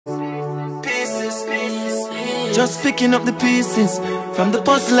Just picking up the pieces from the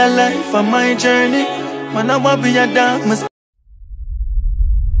puzzle of life on my journey. Man, I want to be a dog.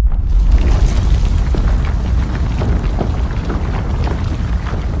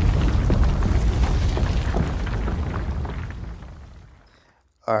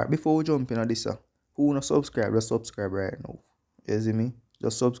 Alright, before we jump into this, who not subscribe, just subscribe right now. You see me?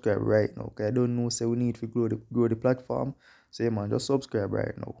 Just subscribe right now. Okay, I don't know, say we need to grow the platform. So yeah, man, just subscribe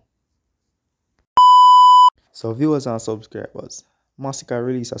right now. So viewers and subscribers, Masicka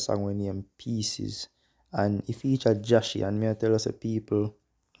released a song with name Pieces, and it featured JahShii, and me I tell us people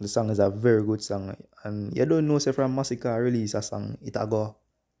the song is a very good song. And you don't know, say from Masicka release a song, it'll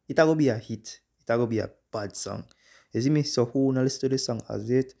go be a hit, it'll go be a bad song. You see me? So who wanna listen to this song as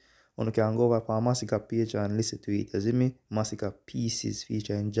it? You can go over to our Masicka page and listen to it. You see me? Masicka Pieces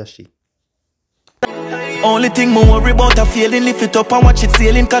featuring JahShii. Only thing me worry about a feeling, lift it up and watch it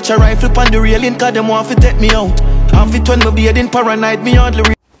sailing. Catch a rifle on the railing, cause them want to take me out. Have it when me being paranoid, me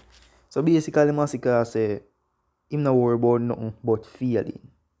hardly. So basically Masicka say him not worry about nothing but feeling.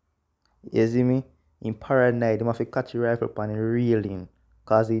 You see me? In paranoid, him have to catch a rifle on the railing.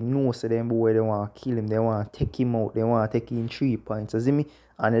 Cause he knows say them boy they want to kill him, they want to take him out, they want to take him 3 points. You see me?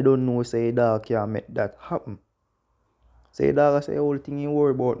 And they don't know say dog can't make that happen. Say dog say whole thing he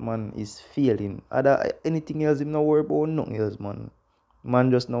worry about, man, is feeling. Other anything else him not worry about nothing else, man.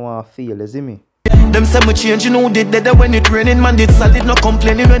 Man just no want to feel, you see me? Them say me change, you know, did that when it raining, man did solid, no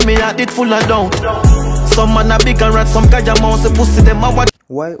complaining when me heart did full of doubt. Some man a big and rat, some guy a mouse, a pussy them a watch.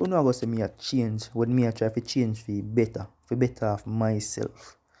 Why you not go say me a change when me a try to change for better of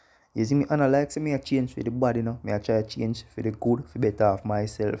myself? You see me, and I like say me a change for the body, no? Me a try to change for the good, for better of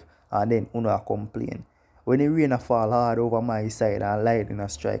myself, and then uno a complain. When the rain a fall hard over my side and lightning a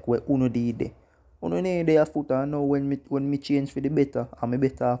strike, where uno did there? Uno need their foot and know when me change for the better, and me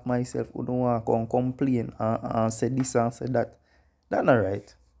better of myself, uno want to complain and say this and say that. That's not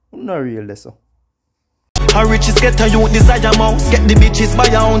right. Uno not real this so. How riches get a youth desire mouse. Get the bitches by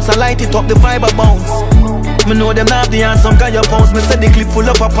your ounce and light it up the fiber bounce. Me know them not the answer, some guy your pounds. Me say the clip full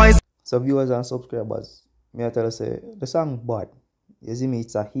of pies. So viewers and subscribers, me I tell you say the song bad. You see me,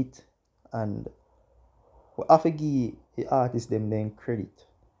 it's a hit, and we have to give the artist them credit.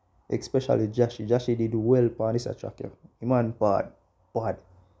 Especially JahShii. JahShii did well on this track. The man bad.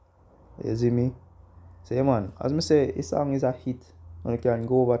 You see me? So yeah, man, as me say, this song is a hit. And you can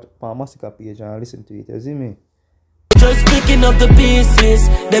go over to my Masicka page and listen to it. You see me? Just picking up the pieces.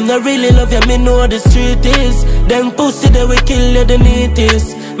 Them not really love you, me know the street is. Them pussy they will kill you, the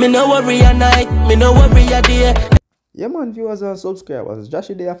neatest. Me no worry a night, me no worry a day. Yeah, man, viewers and subscribers,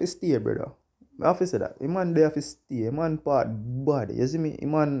 JahShii they have to stay, brother. I have to say that. The man they have to stay. The man part body. You see me? The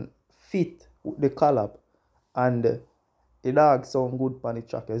man fit with the collab. And the dog sound good on the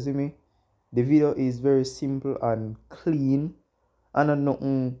track. You see me? The video is very simple and clean. And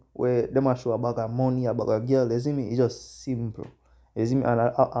nothing where them a show a bag of money, a bag of girl, you see me? It's just simple. You see me? And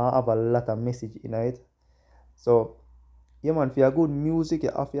I have a lot of message in it. So, yeah, man, if you have good music,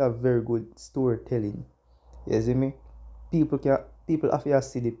 you have to have very good storytelling. You see me? People have to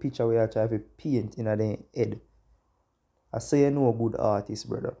see the picture where you try to paint in their head. I say you know a good artist,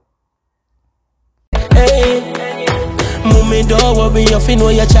 brother. Hey, mommy, don't worry, you know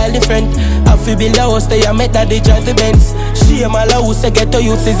your child different. I feel build a house, they met that they drive the Benz. She my house, get to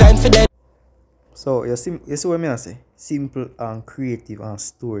use design for that. So you see what I say? Simple and creative and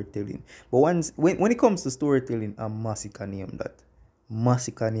storytelling. But when it comes to storytelling, I'm Masicka name that.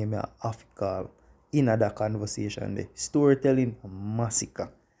 Masicka name I have to call in that conversation there. Storytelling, Masicka.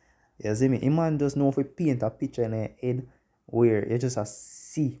 You see me? A man just know if we paint a picture in their head where you just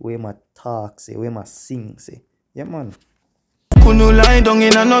see where my talk say, where my sing say. Yeah, man. Couldn't lie down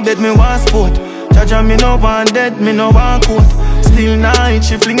in a no bed, me want sport. Jaja me no want dead, me no want coat. Still night,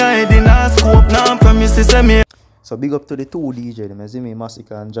 she fling her head in a scope. Now promises say me. So big up to the two DJ, them. You see me,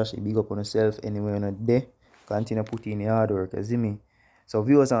 Masicka and JahShii. Big up on yourself anywhere on a day. Continue putting in the hard work, you see me. So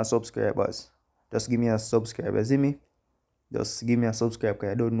viewers and subscribers, just give me a subscribe, you see me. Just give me a subscribe,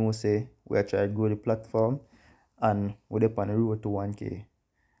 because I don't know say we are trying to grow the platform and we're up on the road to 1K.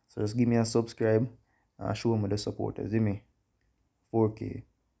 So just give me a subscribe and show me the support, you see me. 4K.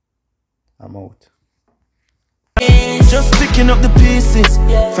 I'm out. Just picking up the pieces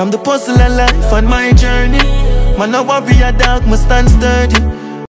from the puzzle of life on my journey. Man, I worry a dog, must stand sturdy.